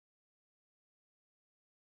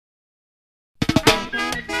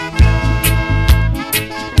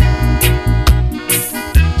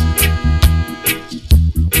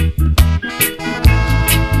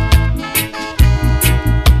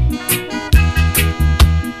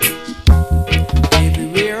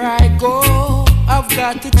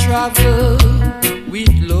got to travel with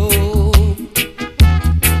love.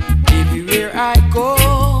 Everywhere I go,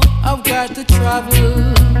 I've got to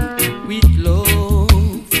travel with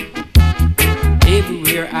love.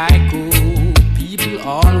 Everywhere I go, people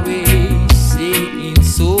always saying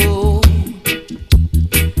so.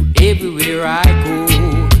 Everywhere I go,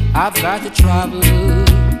 I've got to travel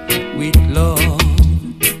with love.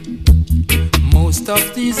 Most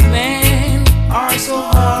of these men are so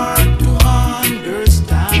hard to understand.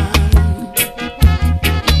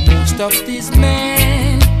 Most of these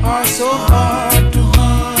men are so hard to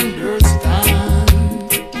understand.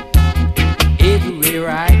 Everywhere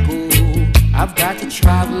I go, I've got to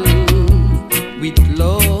travel with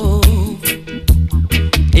love.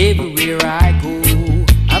 Everywhere I go,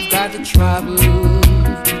 I've got to travel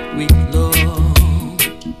with love.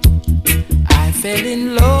 I fell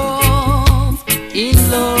in love, in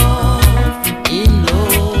love, in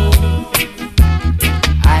love.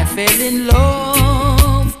 I fell in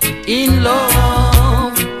love, in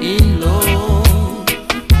love, in love.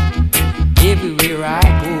 Everywhere I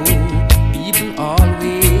go, people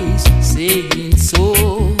always saying so.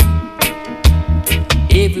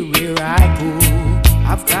 Everywhere I go,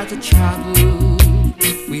 I've got to travel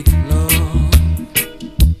with love.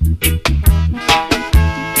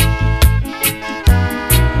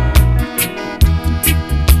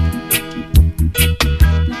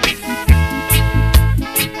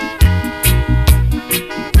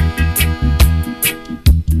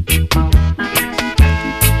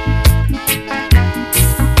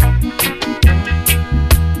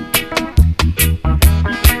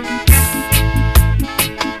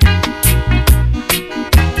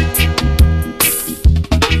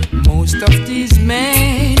 Most of these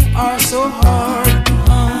men are so hard to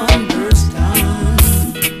understand.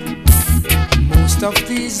 Most of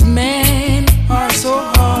these men are so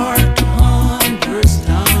hard to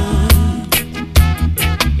understand.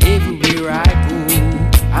 Everywhere I go,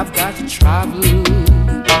 I've got to travel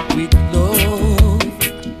with love.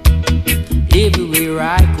 Everywhere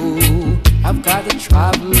I go, I've got to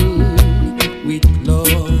travel with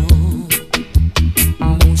love.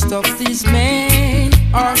 Most of these men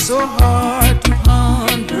are so hard to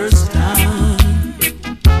understand.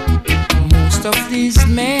 Most of these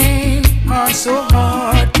men are so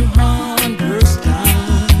hard to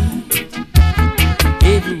understand.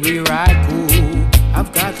 Everywhere I go,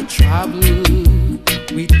 I've got to travel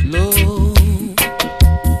with love.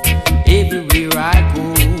 Everywhere I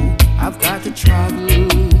go, I've got to travel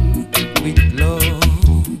with love.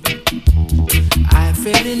 I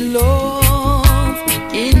fell in love,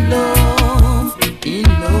 in love, in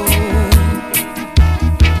love.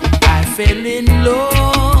 I fell in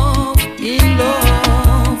love, in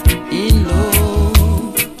love, in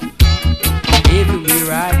love. Everywhere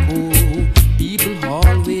I go, people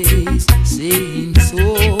always saying so.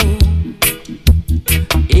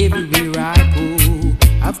 Everywhere I go,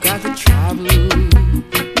 I've got to travel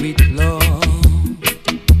with love.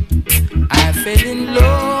 I fell in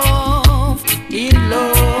love, in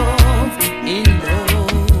love, in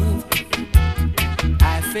love.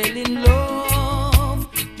 I fell in love,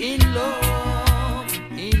 in love,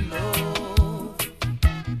 in love.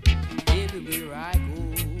 Everywhere I go,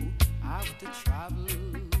 I have to travel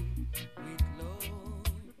with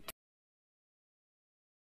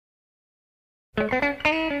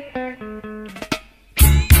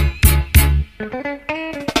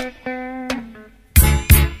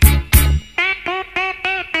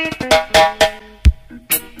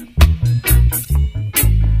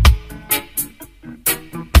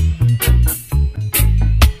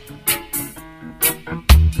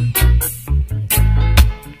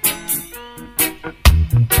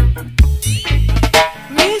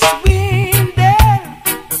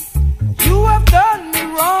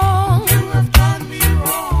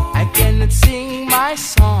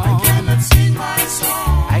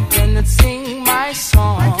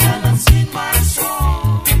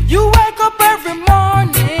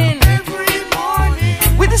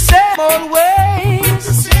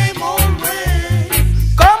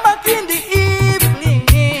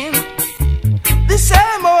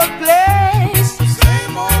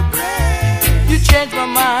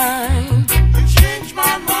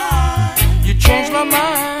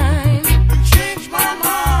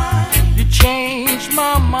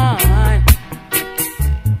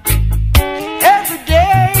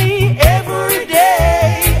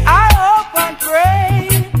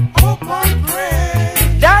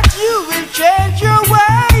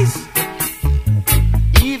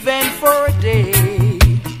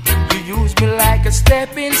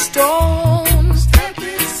stepping stone.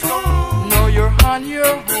 Know you're on your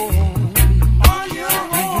own.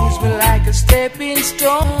 a stepping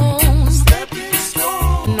stone. Stepping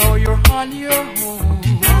stone. Know you're on your own.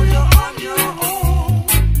 Know you're on your own.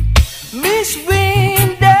 Miss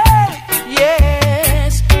Wendell,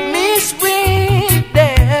 yes, Miss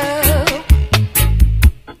Wendell.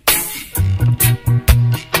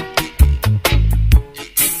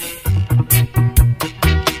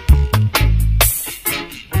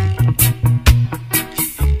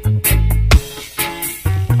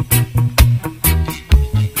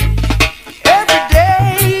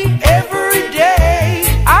 Every day,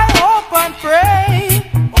 I hope and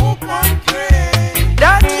pray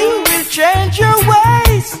that you will change your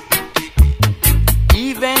ways.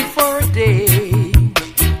 Even for a day,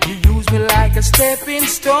 you use me like a stepping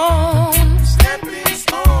stone. Stepping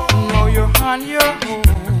stone. Know you're on your own.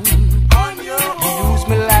 On your You own. use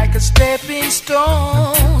me like a stepping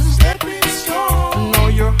stone. Stepping stone. Know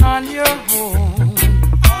you're on your own.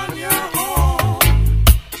 On your own.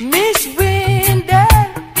 Miss Wendell,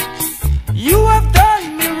 you have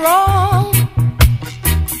done me wrong.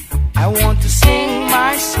 I want to sing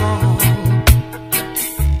my song.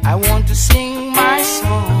 I want to sing my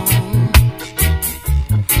song.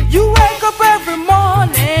 You wake up every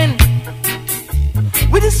morning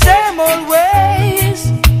with the same old ways.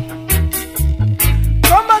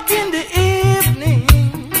 Come back in the evening,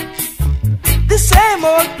 the same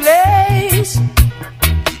old place.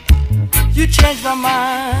 You changed my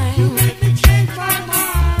mind. You made me change my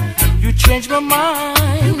mind. You changed my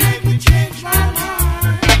mind. You made me change my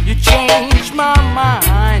mind. You changed my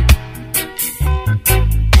mind.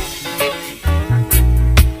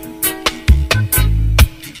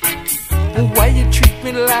 Why you treat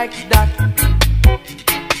me like that?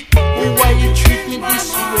 Why you treat me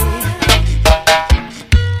this way?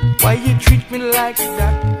 Why you treat me like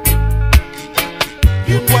that?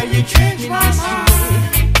 Why you treat me this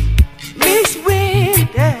way? Miss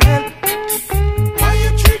Wendell, Why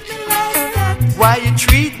you treat me like that? why you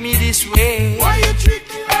treat me this way? Why you treat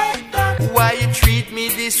me like that? Why you treat me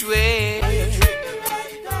this way? Why you treat me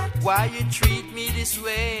like that? Why you treat me this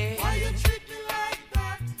way? Why you treat me like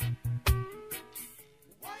that?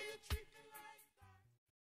 Why you treat me like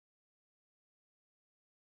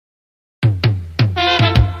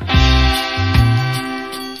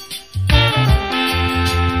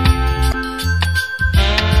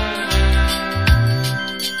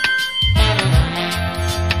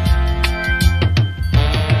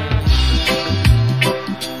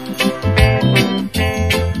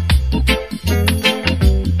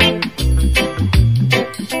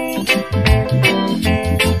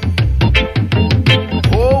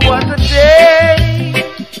Oh, what a day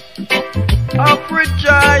of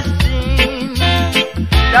rejoicing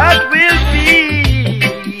that will be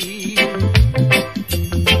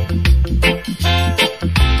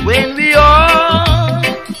when we all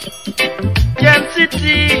can sit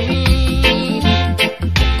in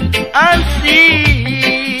and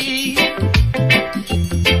see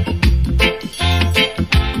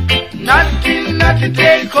nothing not to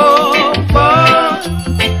take over.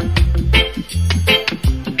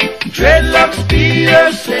 Dreadlocks be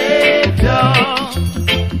your savior.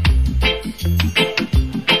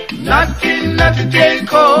 Nothing not to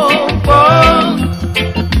take over.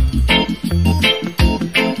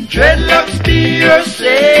 Dreadlocks be your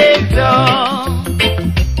savior.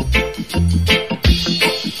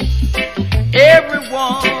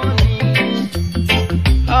 Everyone is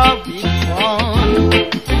having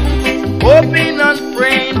fun, hoping and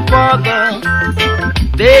praying for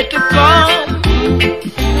the day to come.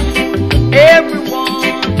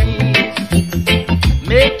 Everyone is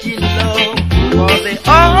making love, for they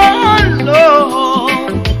all know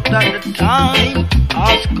that the time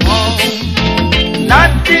has come.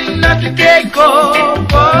 Nothing not to take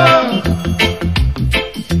over.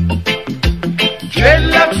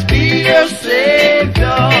 Dreadlocks be your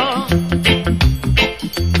savior.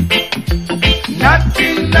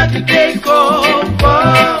 Nothing not to take over.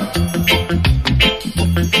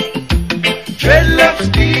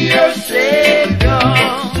 Dreadlocks be your savior.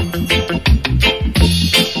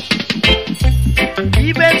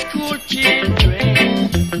 Even school children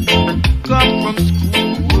come from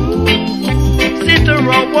school, sit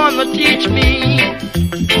around wanna teach me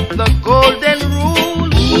the golden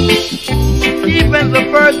rule. Even the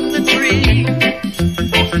birds in the tree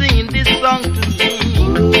singing this song to me,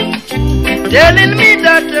 telling me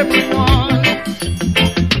that everyone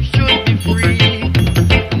should be free.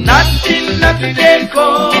 Nothing not to take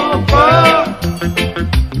over.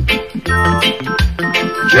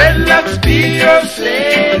 Dreadlocks be your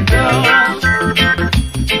savior.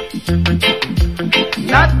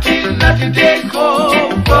 Nothing not to take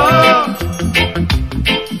over.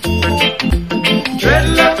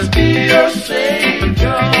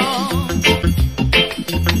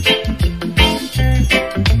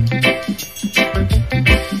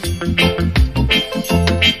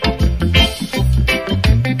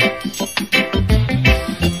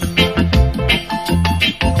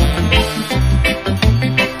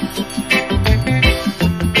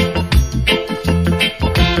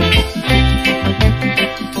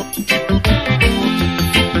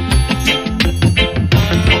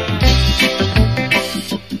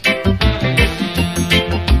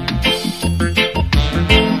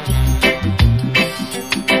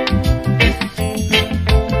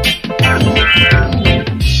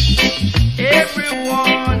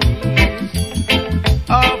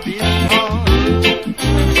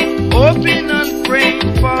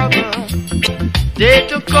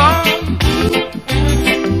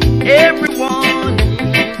 Everyone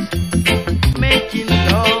is making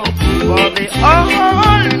love, for they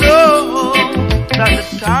all know that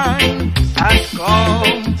the time has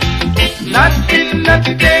come. Nothing not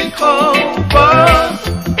to take over.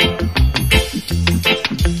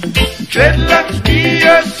 Dreadlocks be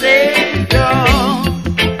your savior.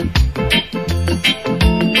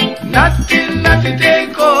 Nothing not to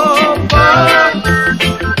take over.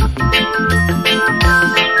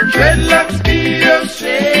 Dreadlocks be your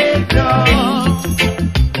savior.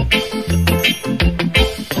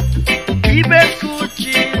 Even school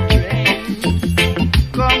children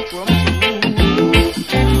come from school,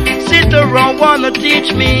 sit around wanna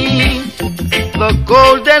teach me the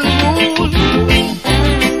golden rule.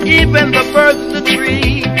 Even the birds in the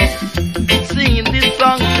tree singing this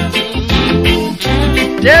song to me,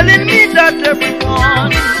 telling me that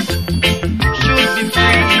everyone should be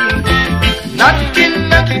free. Nothing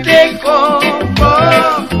not to take over.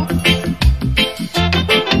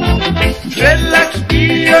 Dreadlocks be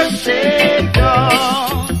your savior.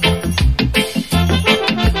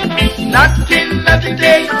 Nothing not to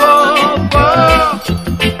take over.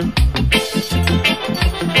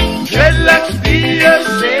 Dreadlocks be your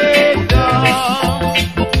savior.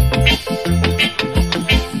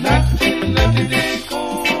 Nothing not to take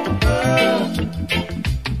over.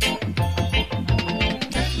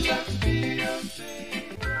 Dreadlocks be your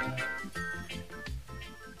savior.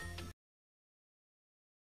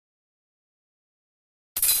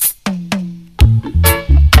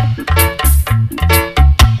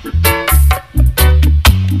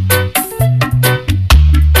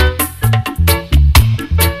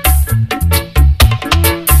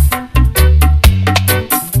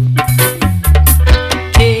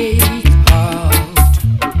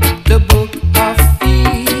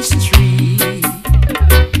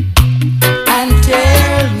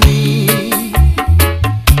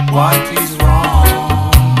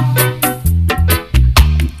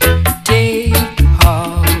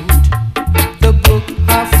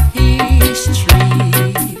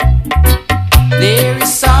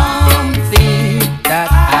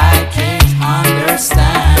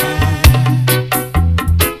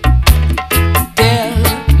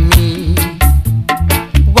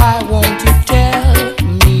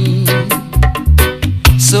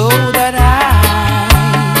 So that I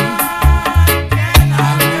can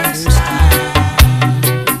understand.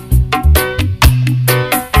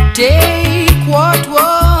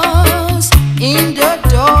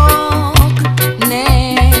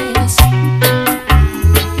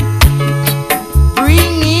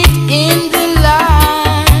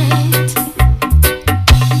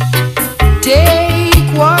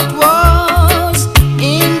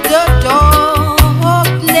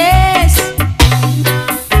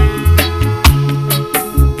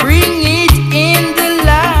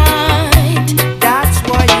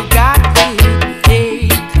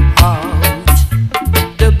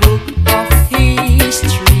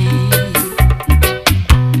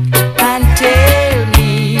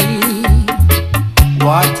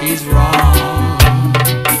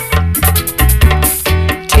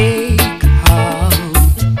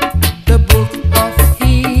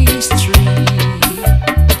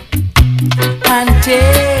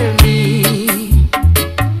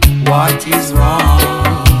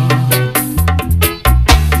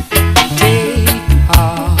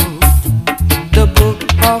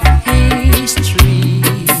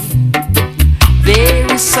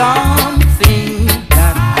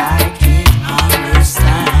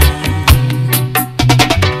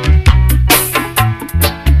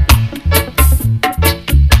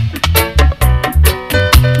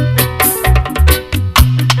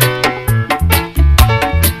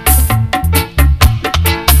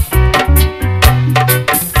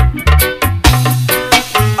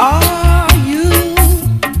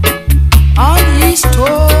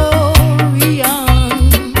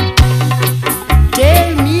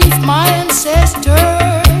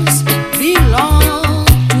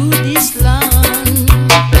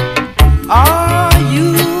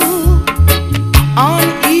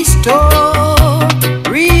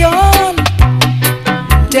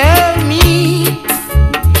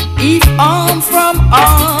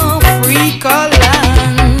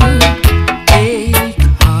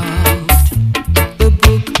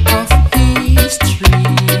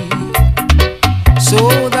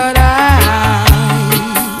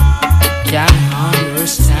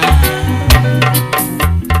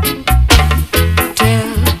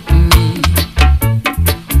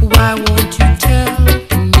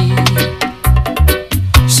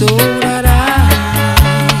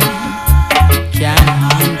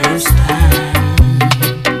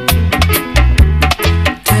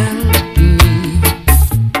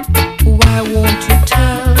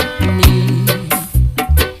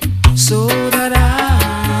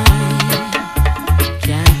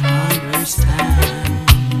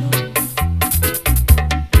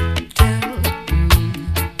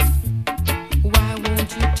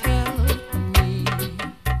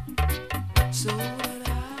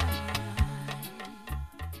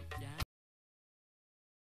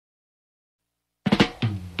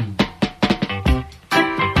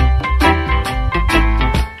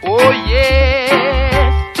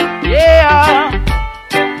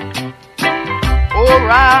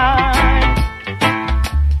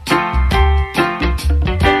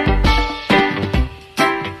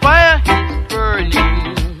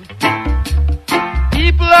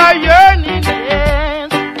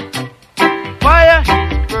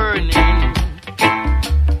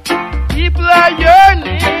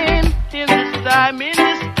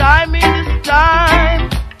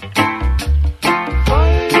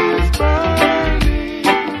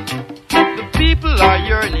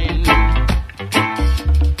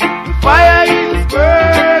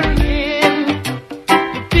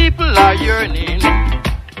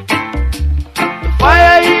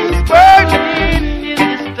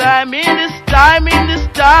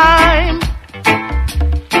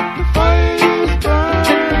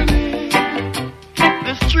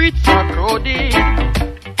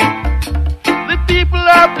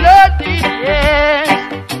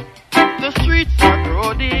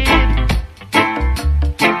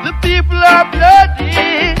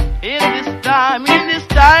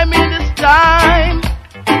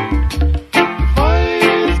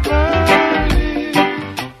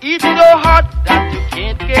 hot that you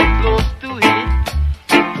can't get close to it.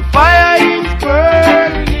 The fire is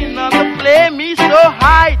burning and the flame is so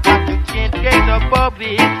high that you can't get above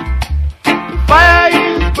it. The fire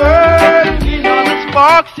is burning and the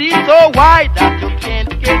sparks is so wide that you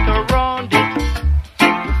can't get around it.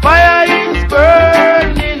 The fire is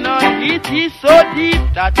burning and it is so deep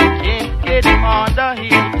that you can't get under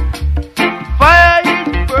it. The fire is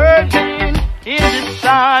burning in this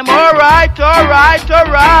time. Alright, alright,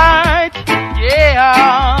 alright.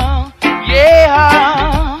 Yeah, yeah.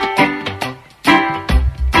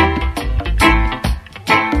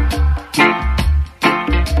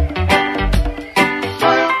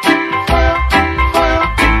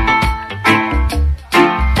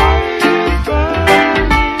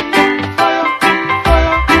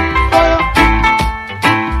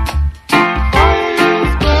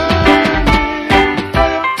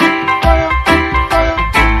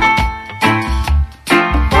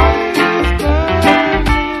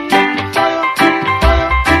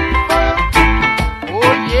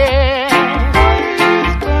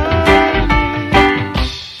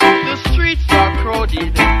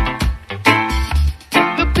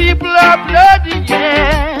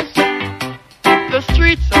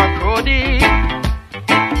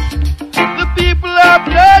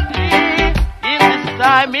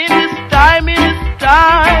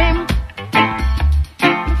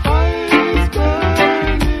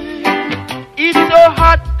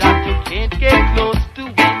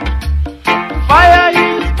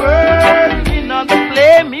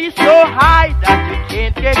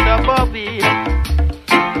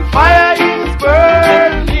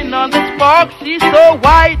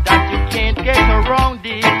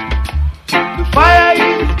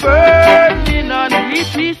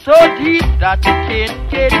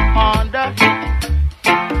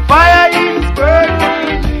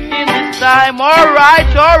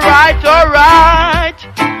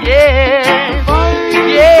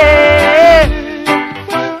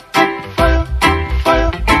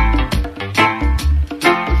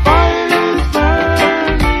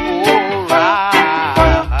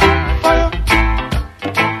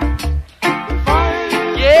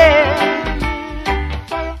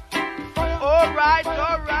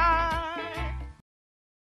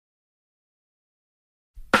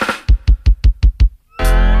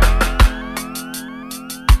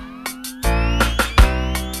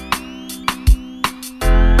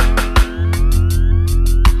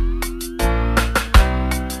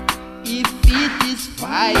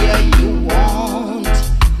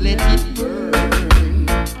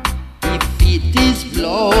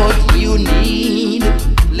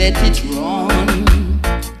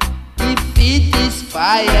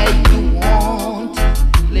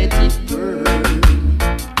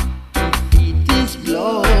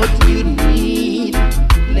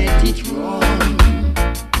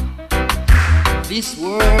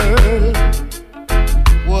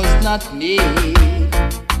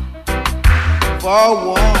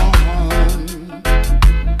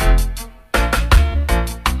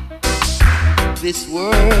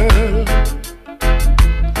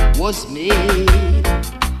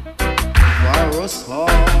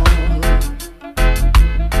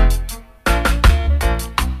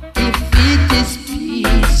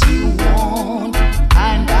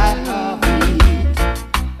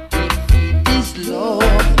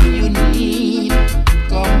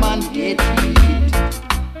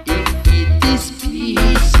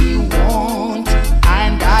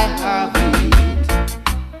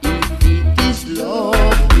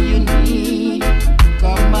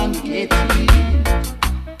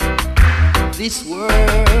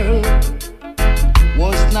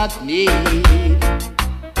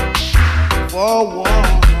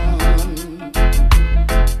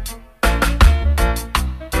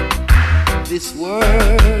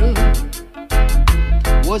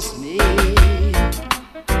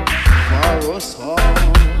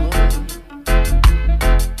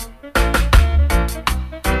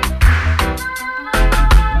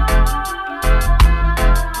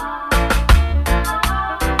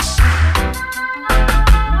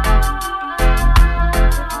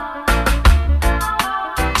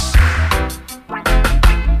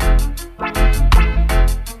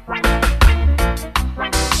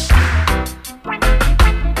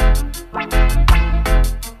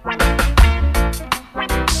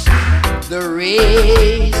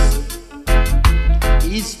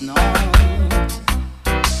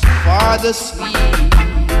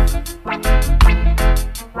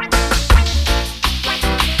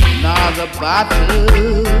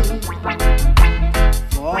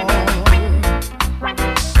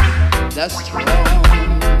 The strong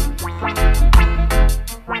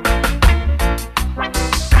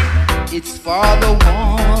It's for the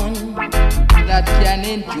one that can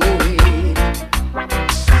enjoy it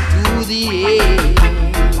to the end.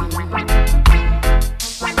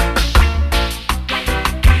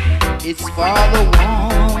 It's for the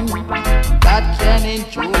one that can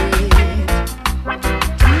enjoy it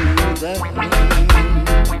to the end.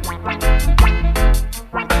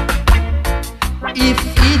 If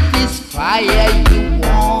it is fire you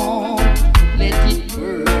want, let it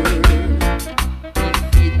burn.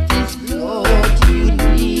 If it is blood you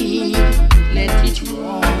need, let it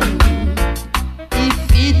run. If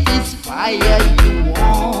it is fire you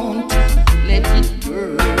want, let it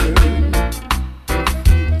burn.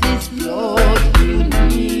 If it is blood you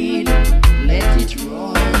need, let it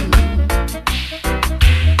run.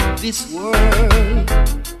 This world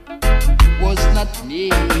was not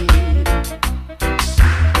made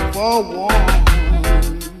for one.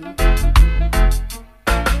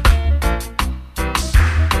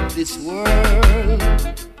 This world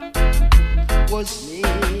was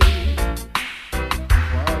made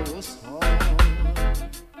for us all.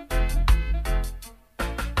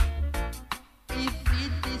 If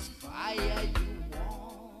it is fire you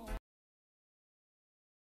want.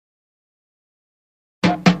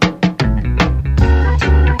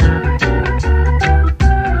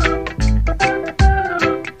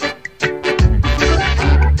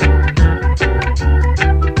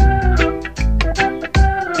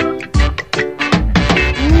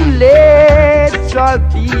 Shall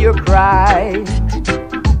be your cry,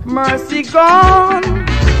 mercy gone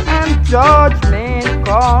and judgment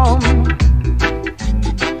come.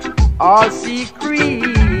 All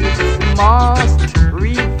secrets must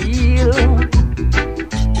reveal,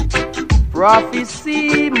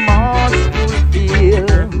 prophecy must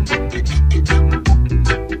fulfill.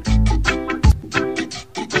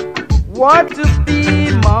 What to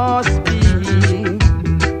be must be,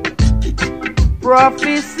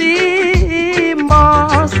 prophecy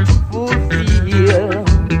must fulfill.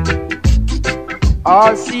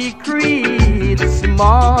 All secrets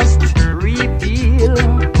must reveal.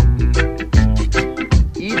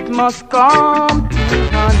 It must come to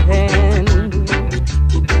an end.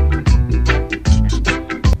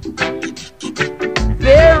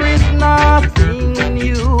 There is nothing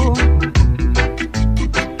new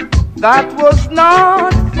that was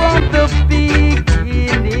not from the beginning.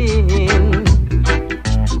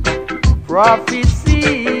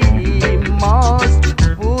 Prophecy must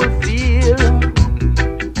fulfill.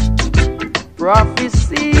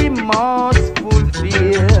 Prophecy must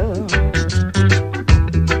fulfill.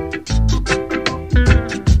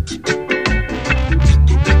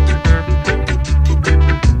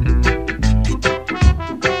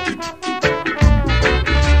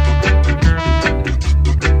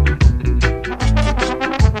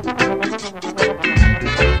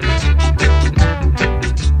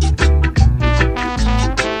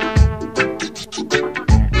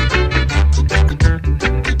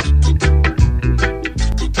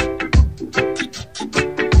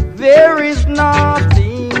 There is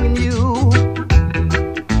nothing new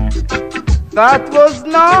that was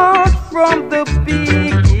not from the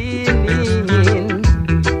beginning.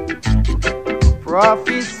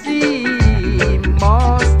 Prophecy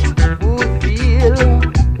must fulfill.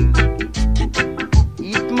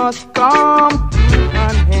 It must come to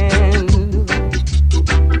an end.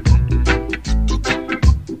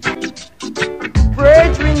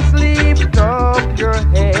 Brethren, lift up your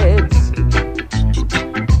heads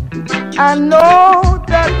and know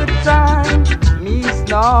that the time is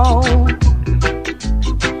now.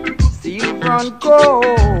 Silver and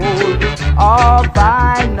gold are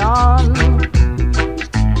by none.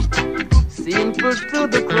 Simple to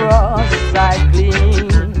the cross I cling.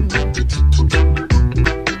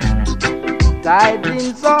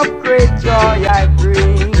 Tidings of great joy I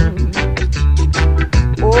bring.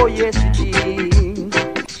 Oh yes it is.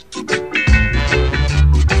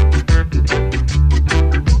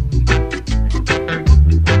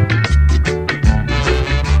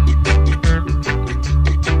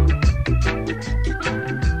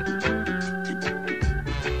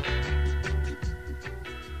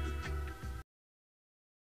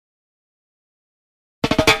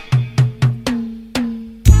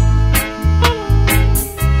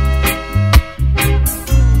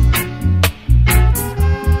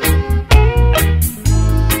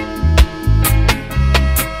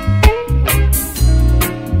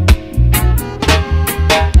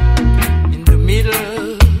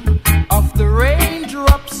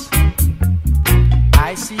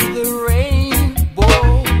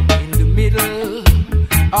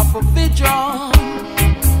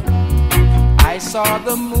 saw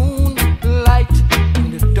the moonlight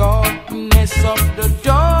in the darkness. darkness of the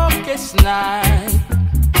darkest night,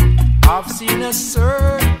 I've seen a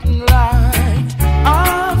certain light.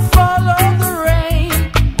 I follow the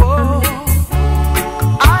rainbow.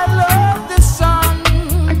 I love the sun.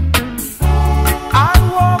 I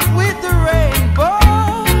walk with the rainbow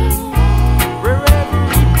wherever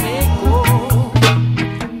it may go.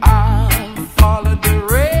 I'll follow the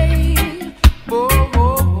rainbow.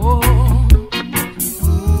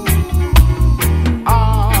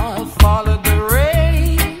 I'll follow the rainbow.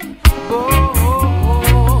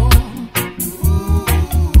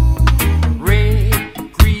 Red,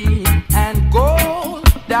 green, and gold,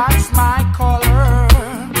 that's my color.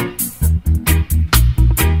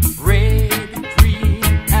 Red, green,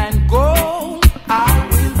 and gold, I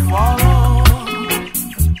will follow.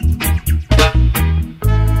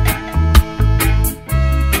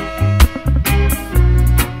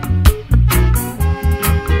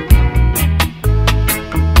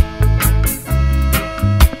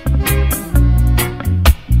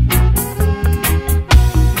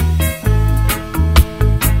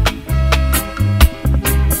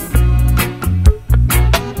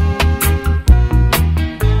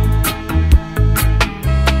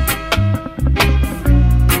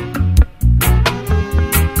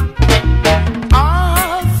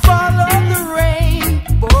 I'll follow the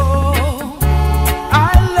rainbow.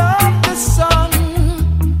 I love the sun.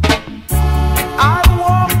 I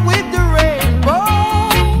walk with the rainbow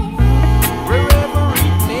wherever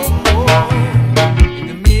it may go. In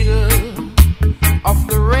the middle of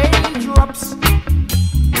the raindrops,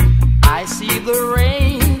 I see the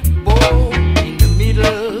rainbow. In the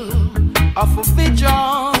middle of a vision,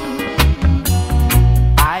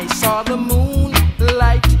 I saw the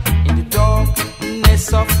moonlight. In the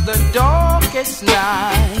darkness of the darkest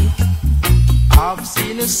night, I've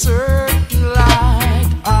seen a certain light.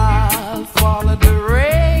 I'll follow the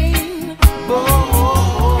rainbow.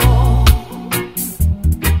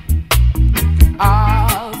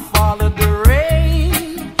 I'll follow the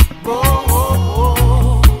rainbow.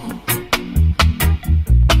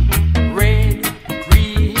 Red,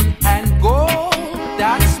 green, and gold,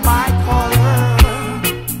 that's my color.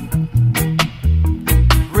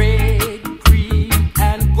 Red, green,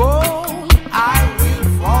 and gold, I will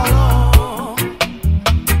follow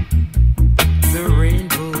the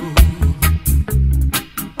rainbow.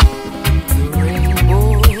 The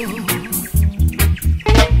rainbow.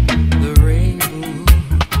 The rainbow.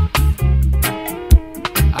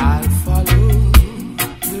 I'll follow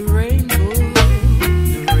the rainbow.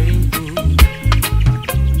 The rainbow.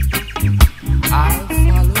 I'll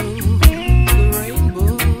follow the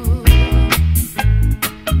rainbow.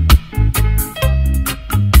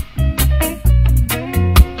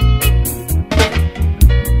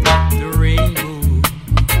 The rainbow.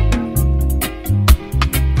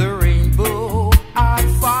 The rainbow. I'll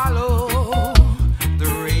follow the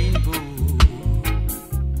rainbow.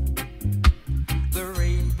 The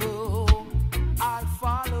rainbow. I'll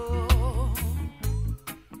follow.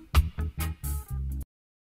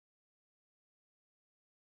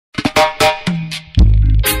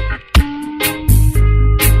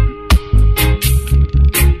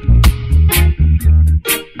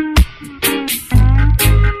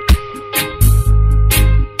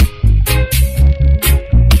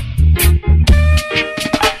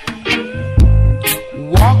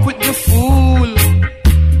 Walk with the fool,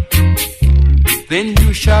 then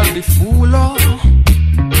you shall be fooler.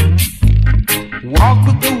 Walk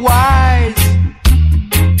with the wise,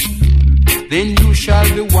 then you shall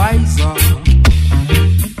be wiser.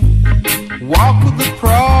 Walk with the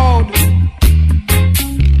proud,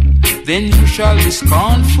 then you shall be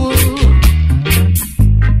scornful.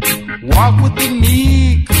 Walk with the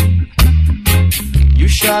meek, you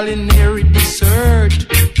shall inherit this earth.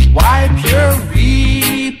 Wipe your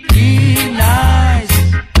weeping eyes.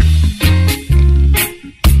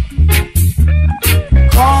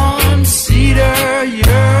 Consider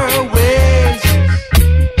your ways.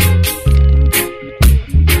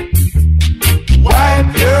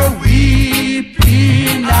 Wipe your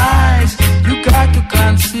weeping eyes. You got to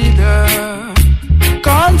consider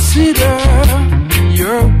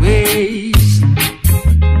your ways.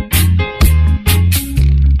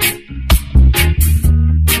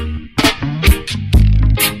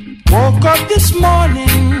 Woke up this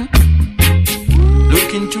morning,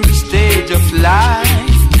 looking to the stage of life,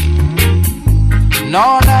 and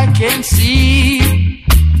all I can see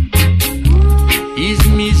is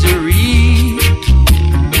misery.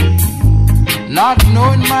 Not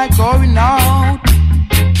knowing my going out,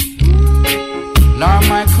 nor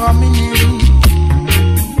my coming in.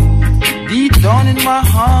 Deep down in my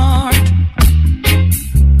heart,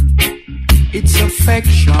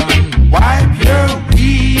 affection. Wipe your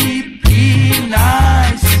weeping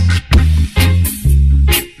eyes.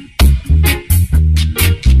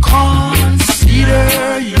 Consider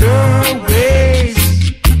your ways.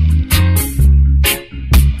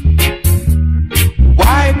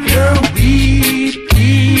 Wipe your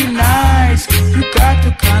weeping eyes. You got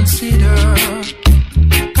to consider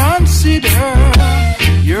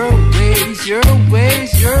your ways, your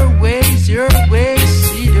ways, your ways, your ways.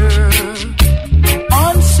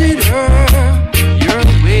 Consider your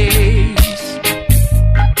ways.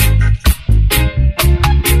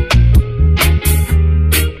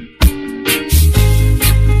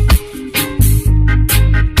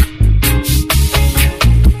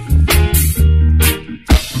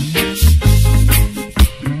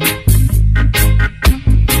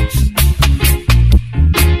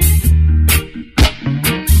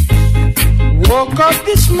 Woke up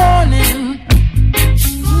this morning,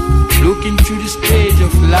 looking through this page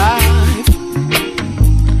of life,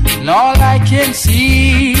 and all I can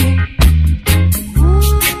see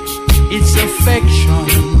it's affection.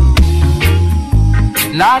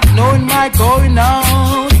 Not knowing my going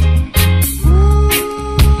out,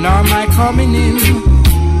 nor my coming in.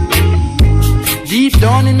 Deep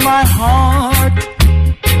down in my heart,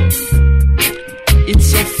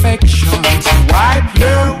 it's affection. So wipe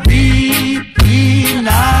your weeping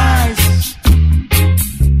eyes.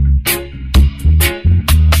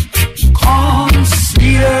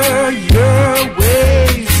 Consider your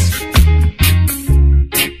ways.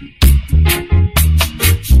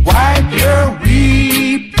 Wipe your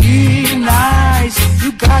weeping eyes. You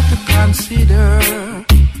got to consider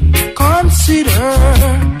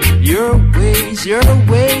your ways, your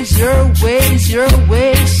ways, your ways, your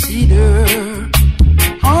ways.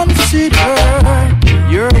 Consider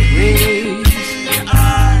your ways.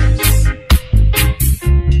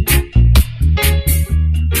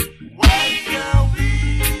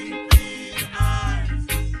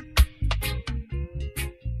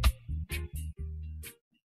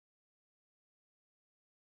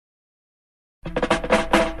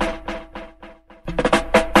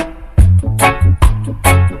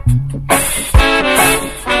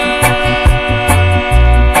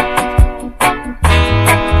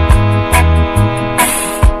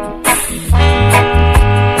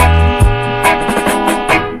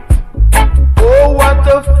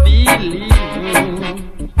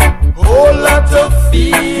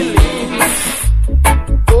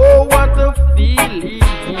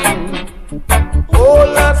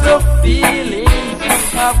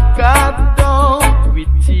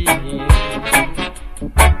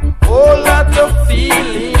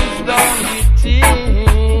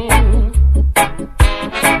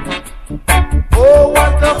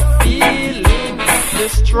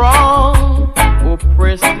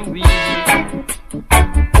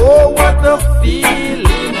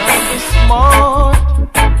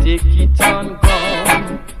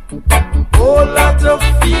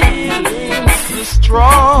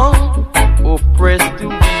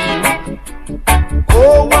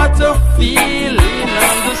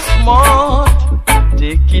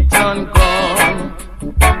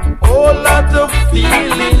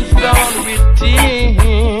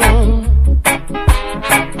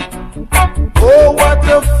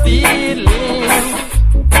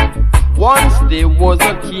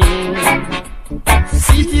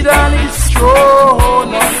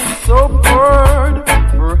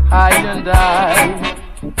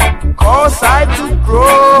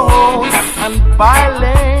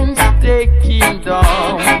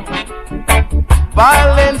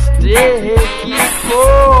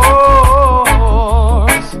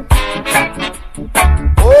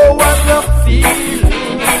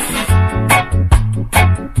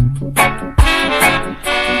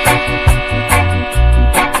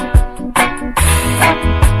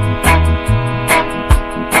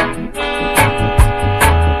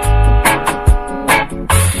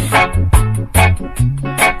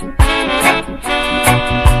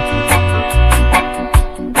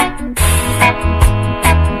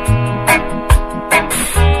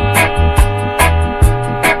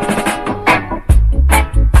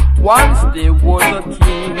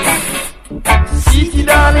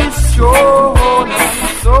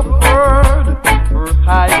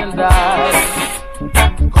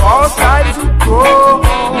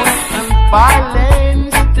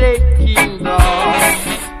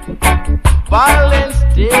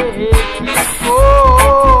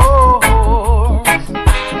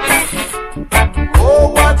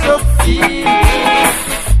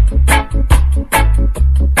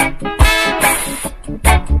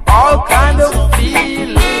 All kind of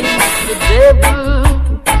feelings, the devil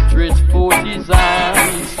stretch forth his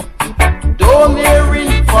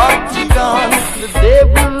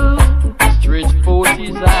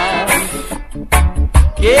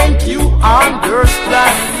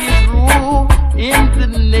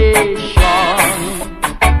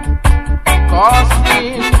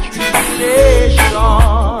causing tribulation.